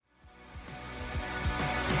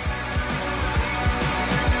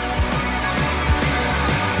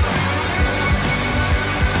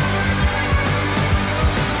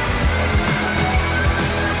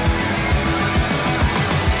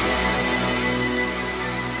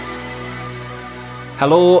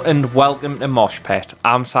Hello and welcome to Mosh Pet.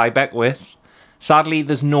 I'm Beckwith. Sadly,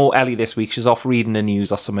 there's no Ellie this week. She's off reading the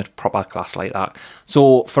news or some proper class like that.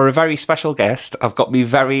 So, for a very special guest, I've got my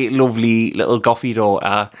very lovely little gothy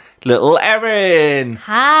daughter, little Erin.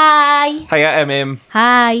 Hi. Hiya, Emim.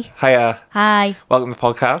 Hi. Hiya. Hi. Welcome to the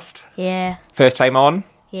podcast. Yeah. First time on?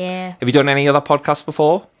 Yeah. Have you done any other podcasts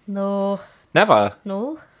before? No. Never?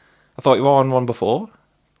 No. I thought you were on one before.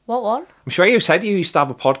 What one? I'm sure you said you used to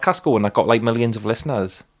have a podcast going that got like millions of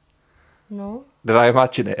listeners. No. Did I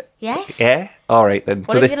imagine it? Yes. Yeah? All right then.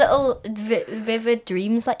 What is your little vivid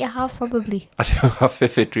dreams that you have, probably? I do have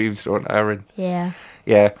vivid dreams, don't I, Erin? Yeah.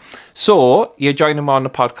 Yeah. So, you're joining me on the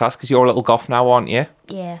podcast because you're a little goth now, aren't you?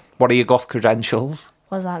 Yeah. What are your goth credentials?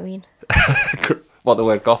 What does that mean? What, the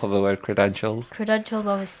word goth or the word credentials? Credentials,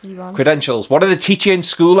 obviously, man. Credentials. What do they teach you in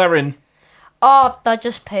school, Erin? Oh, they're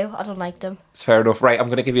just poo. I don't like them. It's fair enough. Right, I'm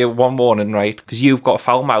going to give you one warning, right? Because you've got a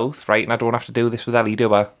foul mouth, right? And I don't have to do this with Ellie,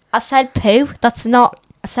 do I? I said poo. That's not...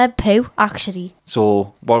 I said poo, actually.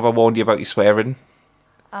 So, what have I warned you about you swearing?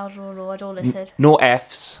 I don't know. I don't listen. No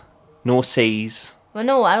Fs. No Cs. Well,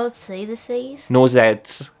 no, I would say the C's. No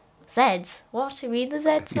Zs. Z's? What do you mean the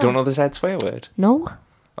Z's? You don't know the Z swear word? No.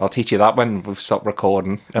 I'll teach you that when we've stopped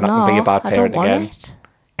recording and No, I can be a bad parent I don't again. want it.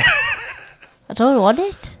 I don't want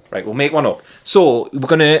it. Right, we'll make one up. So we're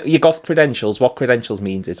gonna your goth credentials. What credentials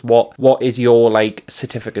means is what is your like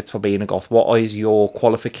certificates for being a goth? What is your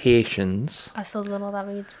qualifications? I still don't know what that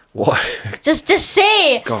means. What? Just to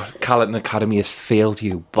say. God, Callan Academy has failed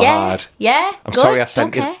you bad. Yeah. I'm good, sorry I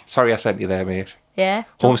sent you. okay. Sorry I sent you there, mate. Yeah.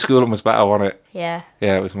 Homeschooling was better, wasn't it? Yeah.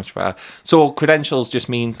 Yeah, it was much better. So credentials just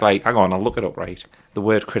means like, hang on, I'll look it up right. The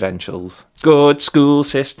word credentials. Good school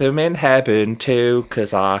system in heaven too,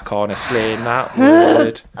 because I can't explain that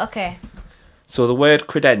word. Okay. So the word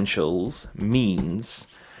credentials means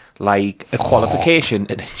like a qualification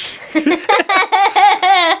in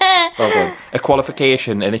Hold on. A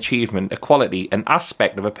qualification, an achievement, a quality, an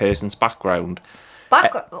aspect of a person's background.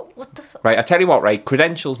 What the fuck? Right, I tell you what, right,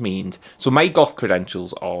 credentials means, so my goth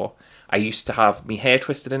credentials are, I used to have my hair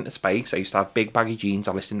twisted into spikes, I used to have big baggy jeans,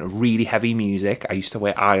 I listened to really heavy music, I used to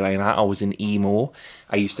wear eyeliner, I was an emo,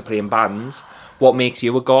 I used to play in bands. What makes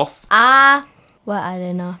you a goth? I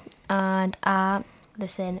don't know. And I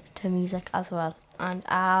listen to music as well. And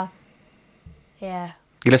yeah.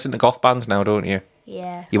 You listen to goth bands now, don't you?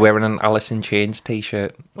 Yeah. You're wearing an Alice in Chains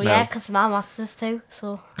t-shirt. Well, yeah, because my master's too,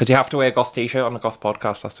 so. Because you have to wear a goth t-shirt on the goth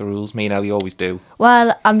podcast, that's the rules. Me and Ellie always do.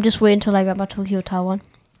 Well, I'm just waiting till I get my Tokyo Hotel one.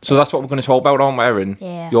 So that's what we're going to talk about, aren't we, Erin?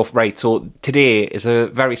 Yeah. You're right. So today is a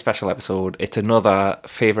very special episode. It's another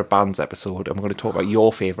favourite bands episode. And we're going to talk about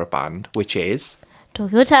your favourite band, which is...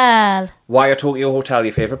 Tokyo Hotel. Why are Tokyo Hotel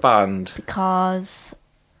your favourite band? Because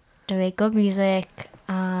they make good music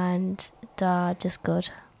and they're just good.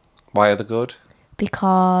 Why are they good?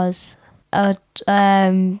 Because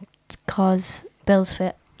Bill's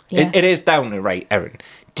fit. Yeah. It is down to right, Erin.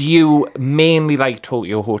 Do you mainly like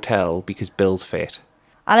Tokyo Hotel because Bill's fit?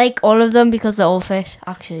 I like all of them because they're all fit,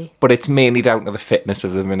 actually. But it's mainly down to the fitness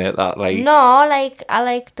of them, innit? That like. No, I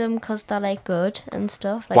like them because they're like good and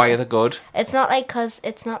stuff. Like, Why are they good? It's not like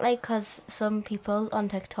cause some people on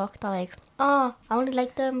TikTok they're like, oh, I only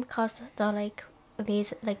like them because they're like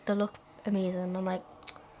amazing, like they look amazing. I'm like,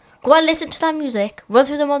 go and listen to that music, run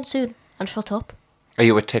through the monsoon, and shut up. Are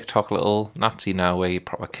you a TikTok little Nazi now where you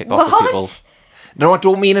proper kick off What? with people? No, I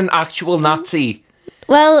don't mean an actual Nazi.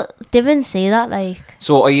 Well, they didn't say that, like.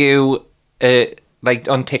 So are you, like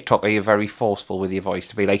on TikTok, are you very forceful with your voice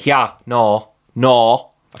to be like, yeah, no,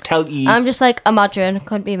 I'll tell you. I'm just like, imagine,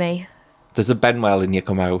 couldn't be me. There's a Benwell in you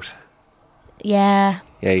come out. Yeah.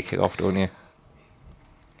 Yeah, you kick off, don't you?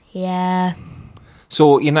 Yeah.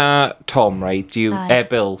 So, you know Tom, right? Aye.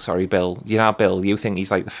 Bill. You know Bill, you think he's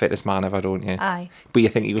like the fittest man ever, don't you? Aye. But you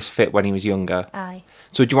think he was fit when he was younger. Aye.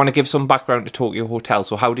 So do you want to give some background to Tokyo Hotel?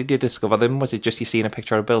 So how did you discover them? Was it just you seeing a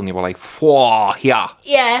picture of Bill and you were like, whoa, yeah.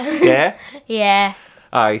 Yeah. Yeah? Yeah.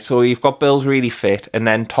 Aye, so you've got Bill's really fit, and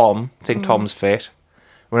then Tom, Tom's fit.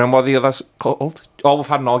 Remember what the others called? Oh, we've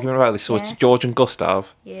had an argument about this, so it's Yeah. George and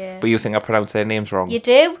Gustav. Yeah. But you think I pronounced their names wrong. You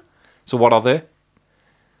do? So what are they?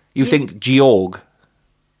 You think Georg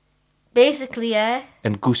Basically, yeah.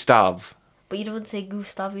 and Gustav. But you don't say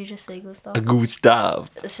Gustav, you just say Gustav.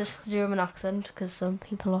 Gustav. It's just a German accent because some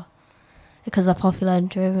people are. Because they're popular in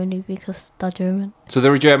Germany because they're German. So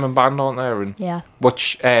they're a German band, aren't they, Aaron? Yeah.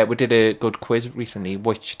 Which, we did a good quiz recently.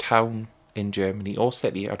 Which town in Germany, or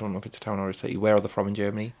city, I don't know if it's a town or a city, where are they from in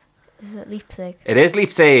Germany? Is it Leipzig? It is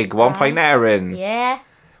Leipzig. 1 point, Aaron. Yeah.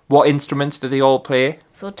 What instruments do they all play?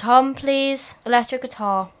 So Tom plays electric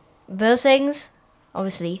guitar. Bill sings,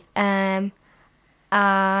 obviously. And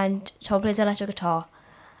Tom plays electric guitar.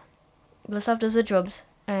 Gustav does the drums,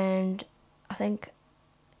 and I think...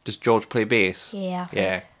 Does George play bass? Yeah.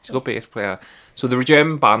 Yeah, he's a good bass player. So they're a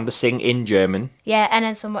German band, they sing in German. Yeah, and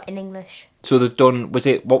then somewhat in English. So they've done,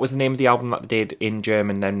 what was the name of the album that they did in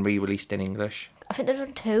German then re-released in English? I think they've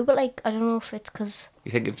done 2, but like, I don't know if it's because...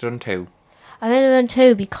 You think they've done 2? I think they've done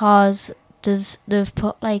 2 because they've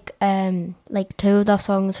put like 2 of their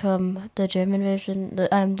songs from the German version,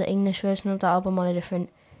 the English version of the album on a different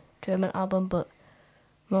German album, but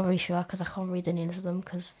I'm not really sure because I can't read the names of them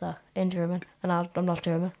because they're in German and I'm not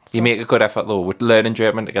German. So. You make a good effort though. We're learning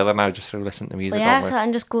German together now just through listening to music. Well, yeah, aren't we? I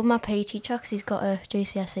can just go with my PE teacher because he's got a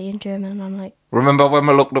GCSE in German and I'm like... Remember when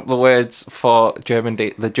we looked up the words for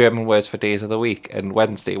the German words for days of the week, and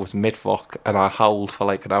Wednesday was Mittwoch, and I howled for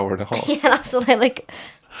like an hour and a half. Yeah, that's what I like...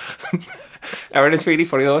 Erin, it's really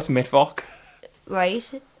funny though, it's Mittwoch. Right.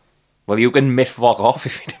 Well, you can Mittwoch off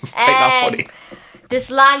if you didn't find that funny. This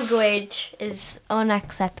language is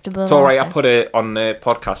unacceptable. It's alright, I put it on the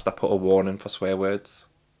podcast, I put a warning for swear words.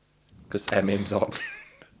 Because Emim's on.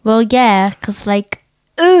 Well, yeah, because like...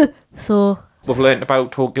 So... We've learnt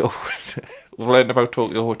about Tokyo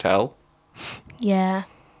Hotel. Yeah.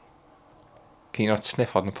 Can you not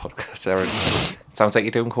sniff on the podcast, Erin? Sounds like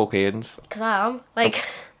you're doing cocaines. Because I am. Like...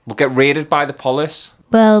 We'll get raided by the police.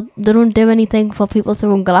 Well, they don't do anything for people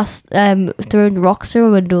throwing throwing rocks through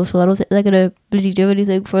a window, so I don't think they're going to really do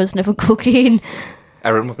anything for a sniff of cocaine.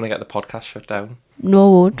 Erin, we're going to get the podcast shut down. No, I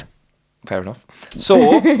won't. Fair enough.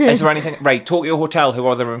 So, is there anything... Right, Tokyo Hotel, who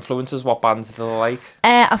are their influences? What bands do they like?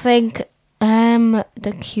 I think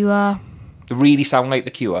The Cure. They really sound like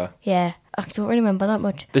The Cure. Yeah, I don't really remember that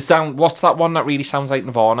much. What's that one that really sounds like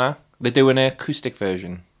Nirvana? They're doing an acoustic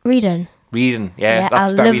version. Reading, yeah,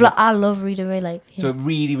 that's I love Reading. I like. Yeah. So it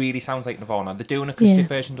really, really sounds like Nirvana. They're doing an acoustic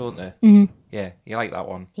version, don't they? Mm-hmm. Yeah, you like that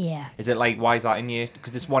one? Yeah. Is it like, why is that in you?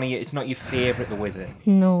 Because it's one of your... It's not your favourite, The Wizard.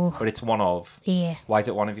 No. But it's one of. Yeah. Why is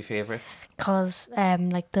it one of your favourites? Because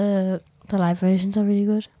like the live versions are really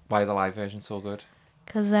good. Why are the live versions so good?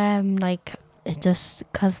 Because like it just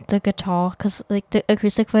because the guitar, because like the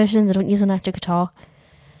acoustic version they don't use an electric guitar,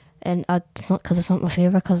 and it's not because it's not my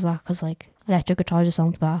favorite because like electric guitar just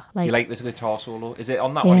sounds bad. Like you like the guitar solo? Is it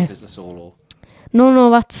on that one? Or does the solo? No,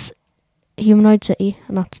 that's Humanoid City,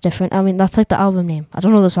 and that's different. I mean, that's like the album name. I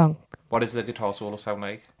don't know the song. What does the guitar solo sound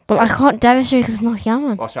like? But I can't demonstrate because it's not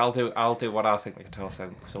Yaman. Watch, I'll do what I think the guitar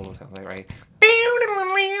solo sounds like. Right?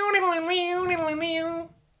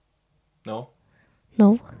 No.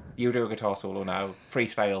 No. You do a guitar solo now,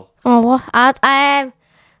 freestyle. Oh, what?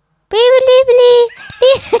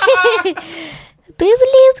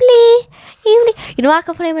 You know I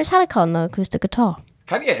can play Metallica on the acoustic guitar.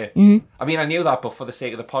 Can you? Mm-hmm. I mean, I knew that, but for the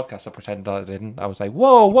sake of the podcast, I pretended I didn't. I was like,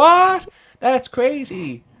 "Whoa, what? That's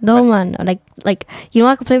crazy." No, man. Like you know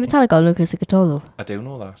I can play Metallica on the acoustic guitar though. I do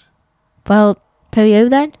know that. Well, for you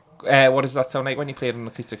then? What does that sound like when you play it on an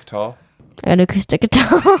acoustic guitar? An acoustic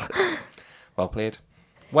guitar. Well played.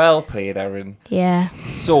 Well played, Erin. Yeah.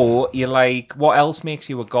 So, you like... What else makes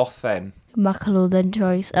you a goth, then? My clothing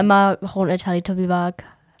choice. And my haunted Teletubby bag.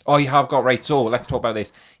 Oh, you have got... Right, so, let's talk about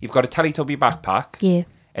this. You've got a Teletubby backpack. Yeah.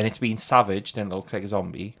 And it's been savaged and it looks like a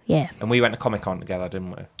zombie. Yeah. And we went to Comic-Con together,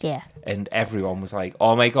 didn't we? Yeah. And everyone was like,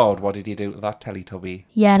 oh my God, what did you do to that Teletubby?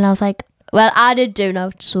 Yeah, and I was like... Well, I did do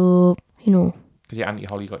now, so, you know... Because your Auntie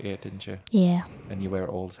Holly got you, didn't you? Yeah. And you wear it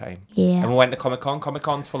all the time. Yeah. And we went to Comic-Con.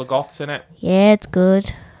 Comic-Con's full of goths, in it. Yeah, it's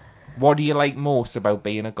good. What do you like most about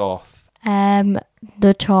being a goth? The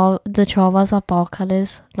chavas that bark at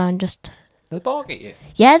us. And I'm just... They bark at you?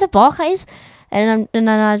 Yeah, they bark at us. And then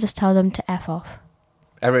I just tell them to F off.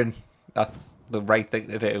 Erin, that's the right thing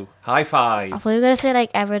to do. High five. I thought you were going to say,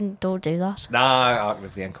 like, Erin, don't do that. Nah, I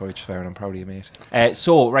actively encourage swearing. I'm proud of you, mate.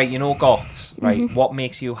 So, right, you know goths, right? Mm-hmm. What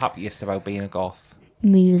makes you happiest about being a goth?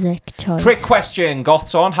 Music choice. Trick question.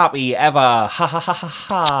 Goths aren't happy ever. Ha ha ha ha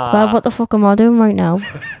ha. Well, what the fuck am I doing right now?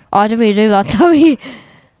 I didn't really do that, sorry.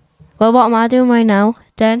 Well, what am I doing right now,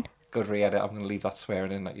 then? Good re-edit. I'm going to leave that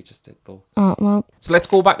swearing in that you just did, though. Oh, well. So let's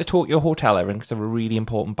go back to Tokyo Hotel, Erin, because they're a really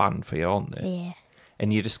important band for you, aren't they? Yeah.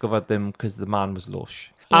 And you discovered them because the man was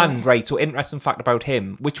lush. Yeah. And, right, so interesting fact about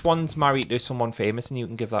him. Which one's married to someone famous? And you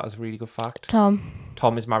can give that as a really good fact. Tom.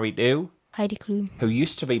 Tom is married to? Heidi Klum. Who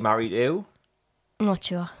used to be married to? I'm not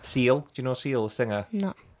sure. Seal. Do you know Seal, the singer?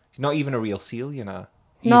 No. He's not even a real seal, you know.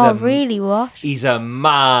 Really, what? He's a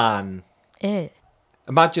man. Ew.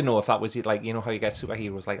 Imagine, though, if that was it, like, you know how you get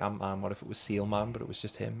superheroes like Ant-Man, what if it was Seal Man, but it was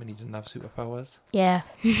just him and he didn't have superpowers? Yeah.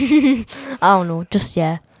 I don't know, just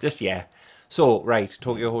yeah. Just, yeah. So, right,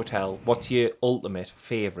 Tokyo Hotel, what's your ultimate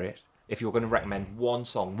favourite? if you're going to recommend one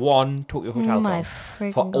song, one Tokyo Hotel My song,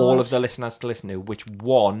 freaking for all God. of the listeners to listen to, which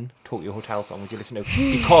one Tokyo Hotel song would you listen to?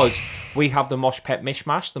 Because we have the Mosh Pet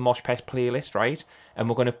Mishmash, the Mosh Pet playlist, right? And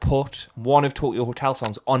we're going to put one of Tokyo Hotel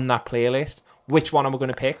songs on that playlist. Which one are we going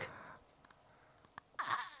to pick?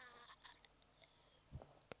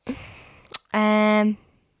 I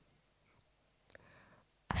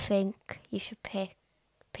think you should pick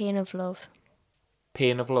Pain of Love.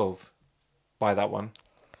 Pain of Love. Why that one?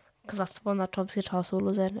 Because that's the one that Tom's guitar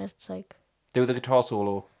solo's in. It's like... Do the guitar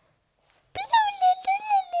solo.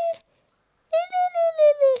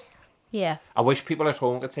 Yeah. I wish people at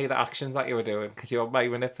home could see the actions that you were doing, because you're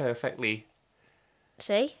miming it perfectly.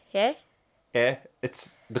 See? Yeah? Yeah,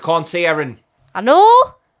 they can't see Erin, I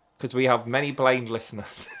know! because we have many blind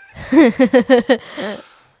listeners.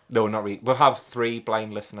 No, not really. We'll have 3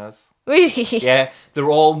 blind listeners. Really? Yeah,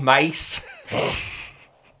 they're all mice.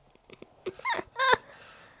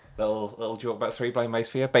 little joke about 3 blind mice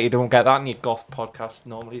for you. Bet you don't get that in your goth podcast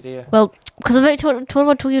normally, do you? Well, because I'm talking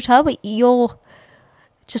about Tokyo Hotel, but you're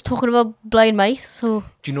just talking about blind mice, so...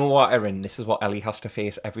 Do you know what, Erin? This is what Ellie has to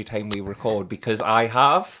face every time we record, because I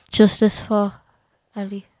have... Justice for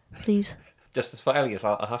Ellie, please. Justice for Ellie is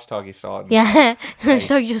a hashtag you started. Yeah,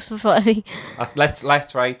 hashtag Justice for Ellie.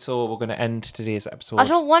 Let's right. So we're going to end today's episode. I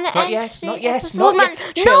don't want to end Not yet. episode, Not man.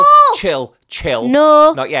 yet. No! Chill.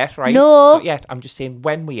 No. Not yet. Right. No. Not yet. I'm just saying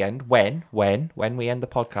when we end. When we end the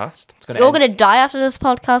podcast. It's going to. You're going to die after this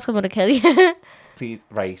podcast. I'm going to kill you. Please.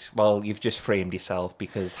 Right. Well, you've just framed yourself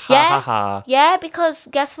because Yeah. Yeah, because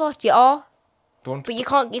guess what? You are. Don't. But you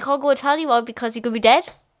can't go and tell anyone because you could be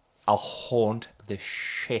dead. I'll haunt the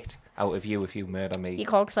shit out of you if you murder me. You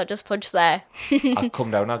can't, because I just punched there. I'll come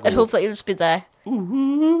down. I'll go. I'd hope that you'll just be there.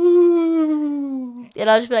 Ooh. And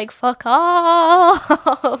I'll just be like, fuck off.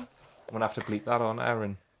 I'm gonna have to bleep that on,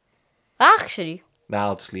 Aaron. Actually. Nah,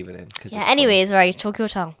 I'll just leave it in. Yeah, anyways, right, Tokyo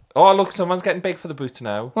Hotel. Oh, look, someone's getting big for the boots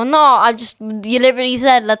now. Well, no, you literally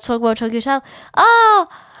said, let's talk about Tokyo Hotel. Oh,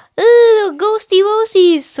 ooh, ghosty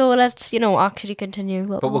woasties. So let's, actually continue.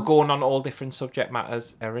 But we're going on all different subject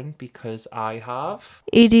matters, Erin, because I have...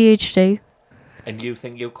 ADHD. And you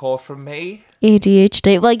think you caught from me?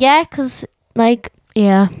 ADHD. Well, yeah, because,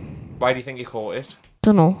 yeah. Why do you think you caught it?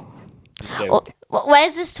 Don't know. Just do.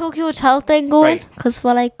 Where's this Tokyo Hotel thing going? Right. Because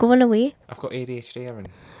we're, going away. I've got ADHD, Erin.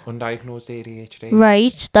 Undiagnosed ADHD.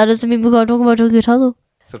 Right. That doesn't mean we're going to talk about Tokyo Hotel, though.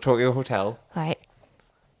 So, Tokyo Hotel. Right.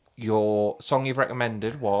 Your song you've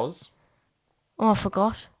recommended was... Oh, I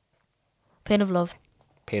forgot. Pain of Love.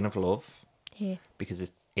 Pain of Love. Yeah. Because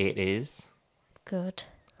it is... Good.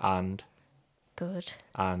 And... Good.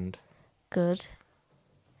 And... Good.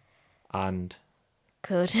 And...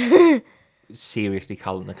 Good. Seriously,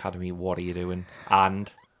 Carlton Academy, what are you doing?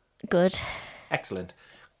 And... Good. Excellent.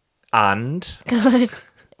 And... Good.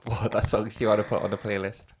 What that songs do you want to put on the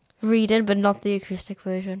playlist? Reading, but not the acoustic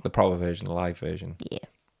version. The proper version, the live version. Yeah.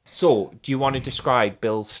 So, do you want to describe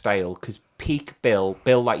Bill's style? Because peak Bill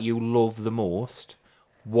that you love the most,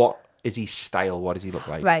 what is his style? What does he look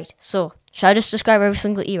like? Right. So, should I just describe every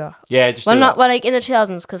single era? Yeah, just Well, do not that. in the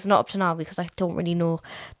 2000s, because not up to now, because I don't really know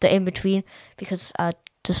the in between, because I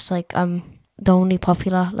just the only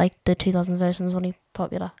popular, the 2000s version is only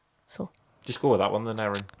popular. So. Just go with that one then,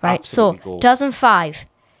 Erin. Right. Absolutely So, go. 2005,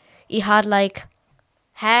 he had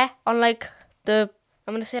hair on I'm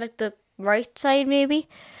gonna say the right side maybe,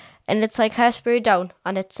 and it's hairspray down,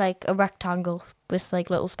 and it's a rectangle with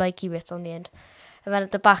little spiky bits on the end, and then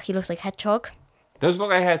at the back he looks like Hedgehog. Does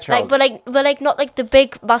look like a hedgehog. But not the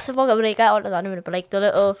big massive one. I'm gonna get onto that in a minute. But the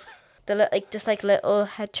little little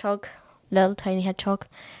hedgehog, little tiny hedgehog,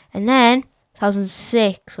 and then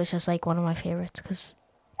 2006, which is one of my favorites, because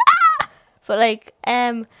but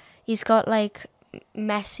he's got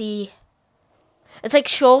messy.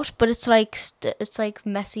 It's short, but it's it's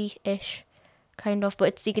messy-ish, kind of.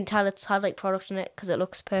 But you can tell it's had product in it because it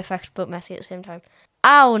looks perfect but messy at the same time.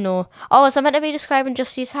 Oh no! Oh, is I meant to be describing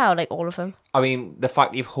just his hair, all of him? I mean, the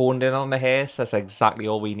fact that you've honed in on the hair says exactly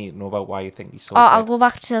all we need to know about why you think he's so. I'll go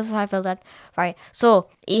back to 2005 Bill then. Right. So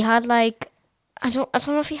he had I don't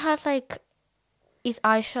know if he had his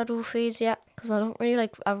eyeshadow phase yet, because I don't really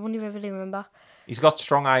I only really remember. He's got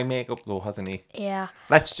strong eye makeup though, hasn't he? Yeah.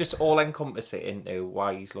 Let's just all encompass it into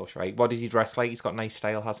why he's lush, right? What does he dress like? He's got nice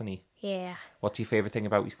style, hasn't he? Yeah. What's your favourite thing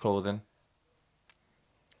about his clothing?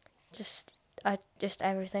 Just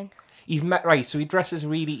everything. He's right, so he dresses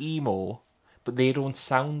really emo, but they don't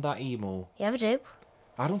sound that emo. You ever do?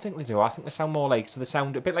 I don't think they do. I think they sound more so they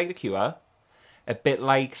sound a bit like The Cure, a bit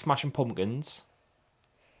like Smashing Pumpkins.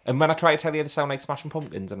 And when I tried to tell you they sound like Smashing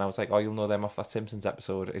Pumpkins, and I was like, oh, you'll know them off that Simpsons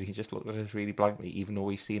episode, and he just looked at us really blankly, even though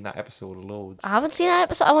we've seen that episode loads. I haven't seen that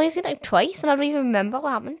episode. I've only seen it twice, and I don't even remember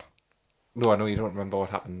what happened. No, I know you don't remember what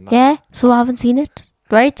happened. Yeah, so I haven't seen it.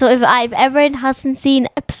 Right? So if everyone hasn't seen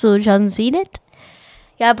episode, hasn't seen it.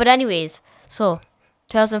 Yeah, but anyways, so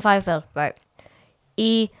 2005 Bill, right?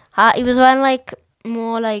 He was wearing like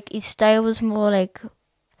more like his style was more like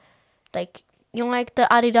you know like the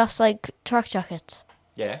Adidas like track jacket.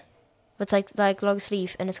 Yeah. It's like long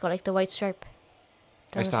sleeve and it's got like the white stripe.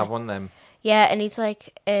 I used to have one of them. Yeah, and he's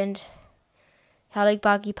like and he had like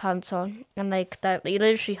baggy pants on and like that. He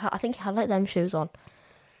literally I think he had like them shoes on.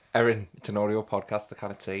 Erin, it's an audio podcast, I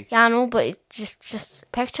can't see. Yeah, I know, but it's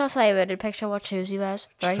just picture Simon and picture what shoes he wears,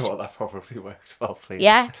 right? Do you know what, that probably works well, please.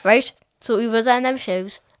 Yeah, right. So he was wearing them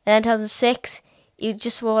shoes, and then in 2006, he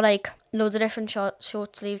just wore like loads of different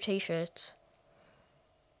short sleeve t-shirts,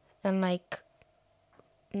 and like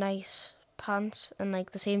nice pants, and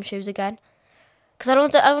like the same shoes again. Because I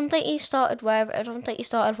don't think he started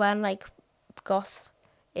wearing like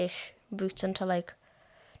goth-ish boots until like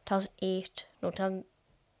 2008, no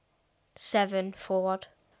 2007 forward.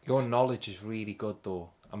 Your knowledge is really good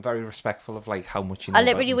though. I'm very respectful of like how much you know. I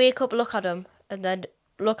literally wake up, look at him, and then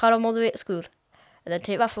look at him all the way to school, and then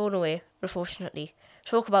take my phone away, unfortunately.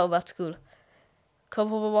 Talk about him at school. Come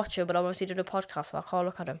home and watch him, but I'm obviously doing a podcast, so I can't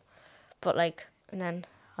look at him. But like, and then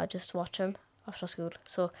I just watch him after school.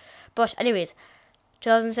 So, but anyways,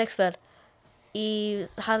 2006 Phil, he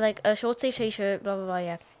had like a short sleeve t-shirt, blah blah blah,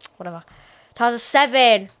 yeah, whatever.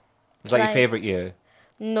 2007. Is that your favourite year?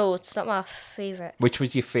 No, it's not my favourite. Which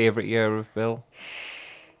was your favourite year of Bill?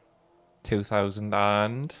 2000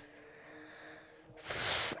 and...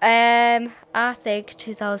 I think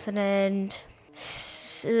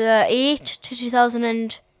 2008 to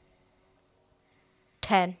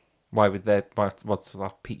 2010. Why would that? What's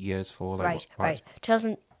that peak years for? Like, Right.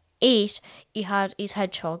 2008, he had his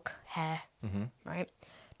hedgehog hair. Mm-hmm. Right.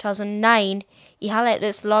 2009, he had like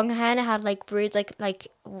this long hair and it had like braids, like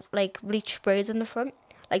bleached braids in the front,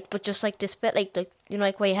 like but just like this bit, like you know,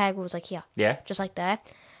 like where your hair goes, like here. Yeah. Just like there,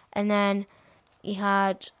 and then he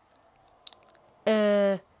had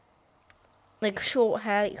like short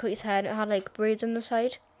hair. He cut his hair and it had like braids on the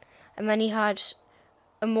side, and then he had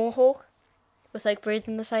a mohawk with like braids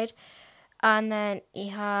on the side, and then he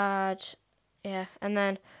had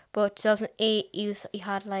but 2008 he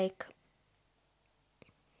had like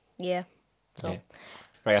so Yeah.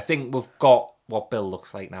 Right, I think we've got what Bill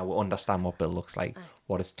looks like now. We understand what Bill looks like.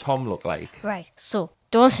 What does Tom look like? right. So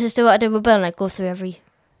don't want to just do what I did with Bill and like go through every.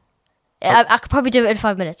 I could probably do it in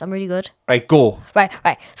 5 minutes. I'm really good. Right, go. Right.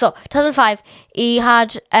 So 2005, he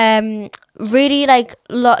had really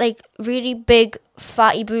really big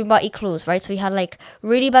fatty boom batty clothes, right? So he had like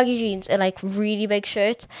really baggy jeans and like really big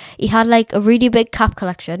shirts. He had like a really big cap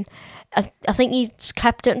collection. I think he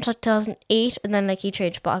kept it until 2008 and then like he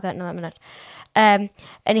changed, but I'll get into that in a minute. And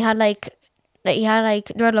he had like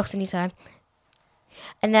dreadlocks in his time.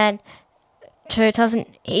 And then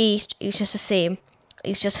 2008, he was just the same.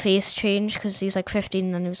 He's just face changed because he's like 15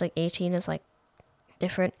 and then he was like 18. It's like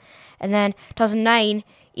different. And then 2009,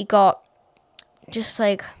 he got just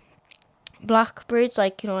like black braids,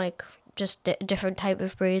 like, you know, like just different type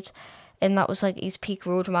of braids. And that was like his peak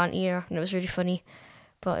roadman era, and it was really funny,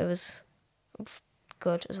 but it was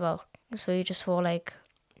good as well. So he just wore like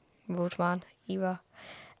roadman era.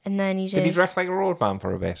 And then Did he dress like a roadman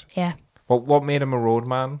for a bit? Yeah. What made him a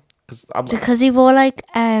roadman? Because he wore like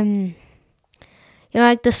you know,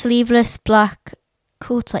 like the sleeveless black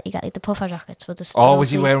coats that you get, like the puffer jackets with the. Oh,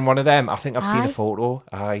 was he wearing one of them? I think I've seen a photo.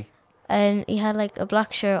 Aye. And he had like a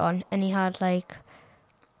black shirt on, and he had like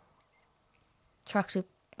tracksuit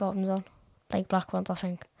bottoms on, like black ones, I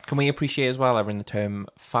think. Can we appreciate as well, Erin, the term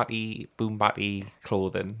fatty, boom batty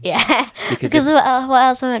clothing? Yeah. Because what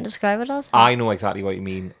else am I meant to describe it as? I know exactly what you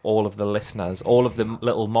mean. All of the listeners, all of the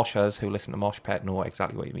little moshers who listen to Mosh Pet know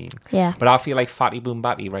exactly what you mean. Yeah. But I feel like Fatty Boom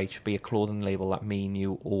Batty, right, should be a clothing label that me and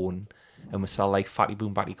you own, and we sell like Fatty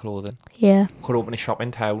Boom Batty clothing. Yeah. Could open a shop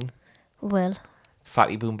in town. Well.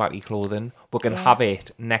 Fatty Boom Batty clothing. We can have it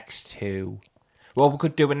next to... Well, we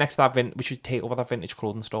could do it next to that we should take over that vintage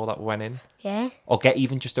clothing store that we went in. Yeah. Or get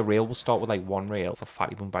even just a rail. We'll start with like one rail for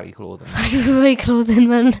Fatty Boom Batty clothing. My clothing,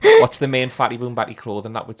 man. What's the main Fatty Boom Batty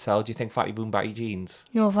clothing that would sell? Do you think Fatty Boom Batty jeans?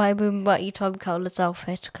 No, Fatty Boom Batty Tom Cowlitz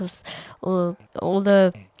outfit, because all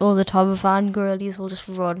the Tom fan girlies will just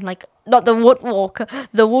run, like, not the wood walk,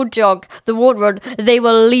 the wood jog, the wood run. They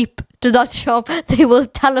will leap to that shop. They will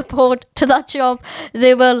teleport to that shop.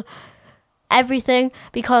 They will everything,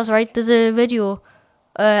 because right, there's a video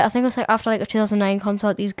I think it was like after like a 2009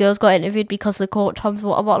 concert, these girls got interviewed because they caught Tom's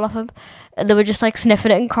water bottle off him, and they were just like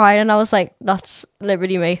sniffing it and crying, and I was like, that's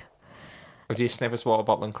literally me. Would you sniff his water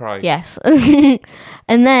bottle and cry? Yes. And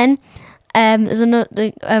then there's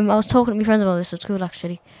another. I was talking to my friends about this at school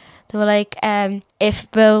actually. They were like,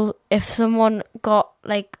 if someone got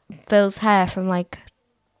like Bill's hair from like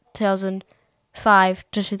 2005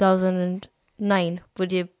 to 2009,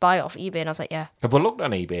 would you buy it off eBay? And I was like, yeah. Have we looked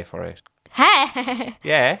on eBay for it? Hey.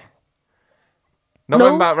 Yeah. No.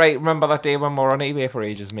 Remember that day when we were on eBay for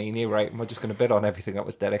ages, me and you, right? And we're just going to bid on everything that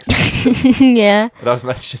was dead expensive. Yeah. But I was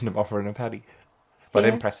messaging them offering a penny. But I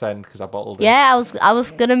didn't press send because I bottled it. Yeah, I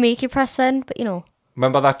was going to make you press send, but you know.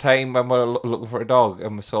 Remember that time when we were looking for a dog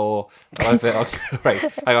and we saw right,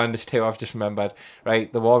 hang on, there's two I've just remembered.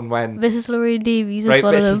 Right, the one when Mrs. Lorraine Davies is right,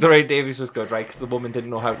 one of them. Mrs. Lorraine Davies was good, right, because the woman didn't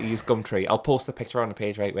know how to use Gumtree. I'll post a picture on the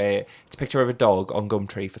page, right, where it's a picture of a dog on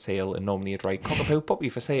Gumtree for sale, and normally you'd write cockapoo puppy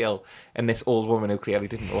for sale, and this old woman who clearly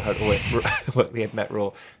didn't know how to work the internet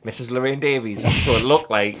wrote Mrs. Lorraine Davies, so it looked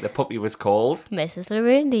like the puppy was called Mrs.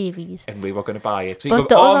 Lorraine Davies. and we were going to buy it. So But you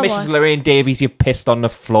the go, other Mrs. one- Lorraine Davies, you pissed on the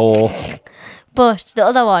floor. But the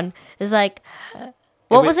other one is like,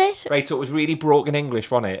 what was it? Right, so it was really broken English,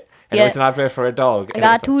 wasn't it? And Yeah. it was an advert for a dog. I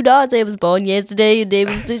got two dogs. They was born yesterday, and they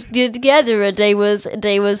was just together. And they was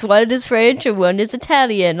one is French and one is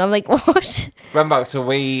Italian. I'm like, what? Remember, so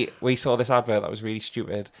we saw this advert that was really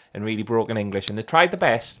stupid and really broken English, and they tried the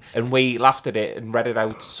best, and we laughed at it and read it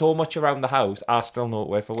out so much around the house. I still know it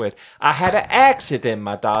word for word. I had an accident.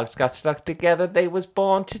 My dogs got stuck together. They was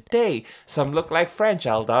born today. Some look like French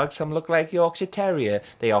old dogs. Some look like Yorkshire Terrier.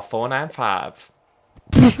 They are 495.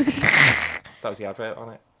 That was the advert on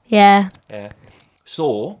it. Yeah. Yeah.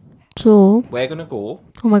 So So, we're gonna go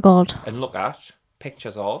oh my god, and look at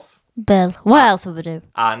pictures of Bill. What else would we do?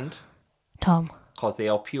 and Tom. because they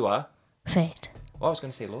are pure. Fate. Well, I was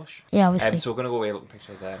going to say lush. Yeah, obviously. So we're going to go away looking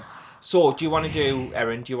pictures then. So do you want to do,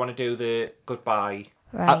 Erin, do you want to do the goodbye?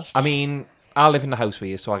 Right. I mean, I live in the house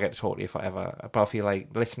with you, so I get to talk to you forever. But I feel like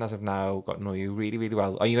listeners have now got to know you really, really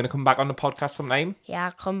well. Are you going to come back on the podcast sometime? Yeah,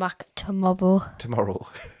 I'll come back tomorrow. Tomorrow.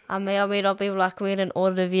 I may or may not be blackmailing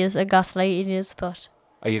all of yous and gaslighting yous, but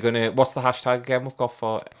Are you going to, what's the hashtag again we've got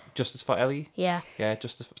for Justice for Ellie? yeah. Yeah,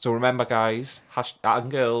 Justice. So remember, guys,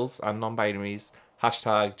 and girls and non-binaries,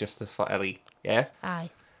 hashtag Justice for Ellie. Yeah?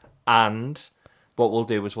 Aye. And what we'll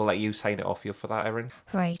do is we'll let you sign it off. You up for that, Erin?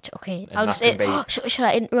 Right, okay. And I'll just that can should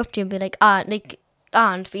I interrupt you and be like,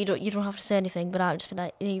 but you don't have to say anything, but I'll just be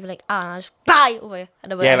like, you be like, and I'll just bye over you.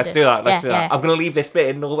 And Yeah, let's do that. Let's do that. Yeah. I'm going to leave this bit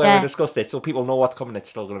in nowhere Yeah. we discussed it, so people know what's coming. It's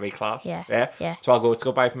still going to be class. Yeah. Yeah? Yeah. So I'll go, it's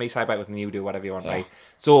goodbye from me, Cy Beckwith, and you do whatever you want, Yeah. right?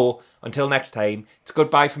 So, until next time, it's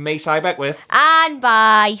goodbye from me, Cy Beckwith. And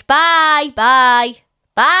bye. Bye. Bye.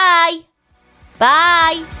 Bye.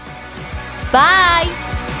 Bye. Bye.